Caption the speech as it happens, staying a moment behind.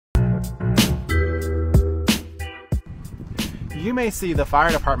you may see the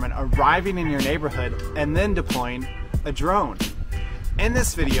fire department arriving in your neighborhood and then deploying a drone. In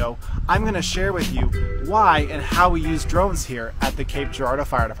this video, I'm going to share with you why and how we use drones here at the Cape Girardeau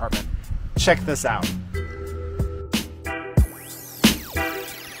Fire Department. Check this out.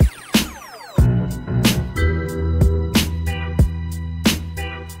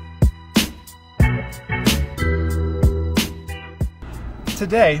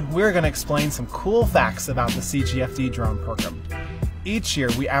 Today, we're going to explain some cool facts about the CGFD drone program. Each year,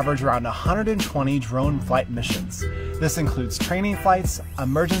 we average around 120 drone flight missions. This includes training flights,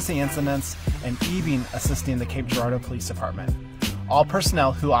 emergency incidents, and even assisting the Cape Girardeau Police Department. All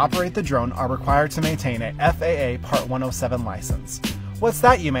personnel who operate the drone are required to maintain a FAA Part 107 license. What's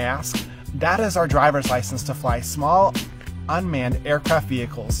that, you may ask? That is our driver's license to fly small, unmanned aircraft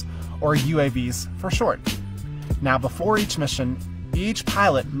vehicles, or UAVs for short. Now, before each mission, each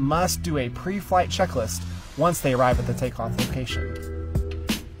pilot must do a pre-flight checklist once they arrive at the takeoff location.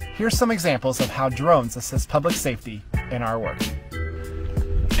 Here's some examples of how drones assist public safety in our work.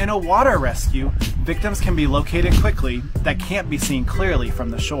 In a water rescue, victims can be located quickly that can't be seen clearly from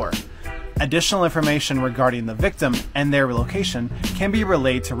the shore. Additional information regarding the victim and their location can be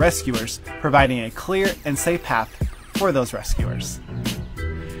relayed to rescuers, providing a clear and safe path for those rescuers.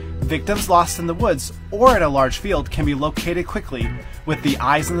 Victims lost in the woods or in a large field can be located quickly with the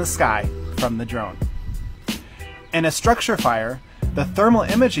eyes in the sky from the drone. In a structure fire, the thermal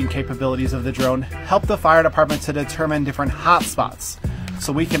imaging capabilities of the drone help the fire department to determine different hot spots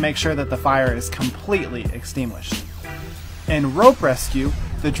so we can make sure that the fire is completely extinguished. In rope rescue,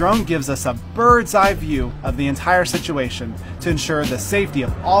 the drone gives us a bird's eye view of the entire situation to ensure the safety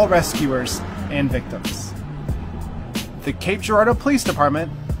of all rescuers and victims. The Cape Girardeau Police Department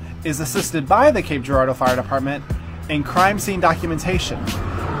is assisted by the Cape Girardeau Fire Department in crime scene documentation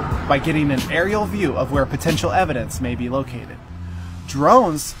by getting an aerial view of where potential evidence may be located.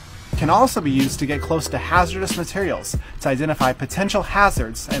 Drones can also be used to get close to hazardous materials to identify potential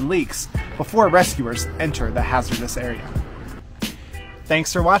hazards and leaks before rescuers enter the hazardous area.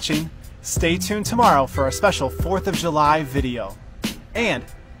 Thanks for watching. Stay tuned tomorrow for a special 4th of July video. And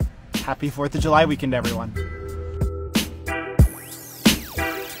happy 4th of July weekend, everyone.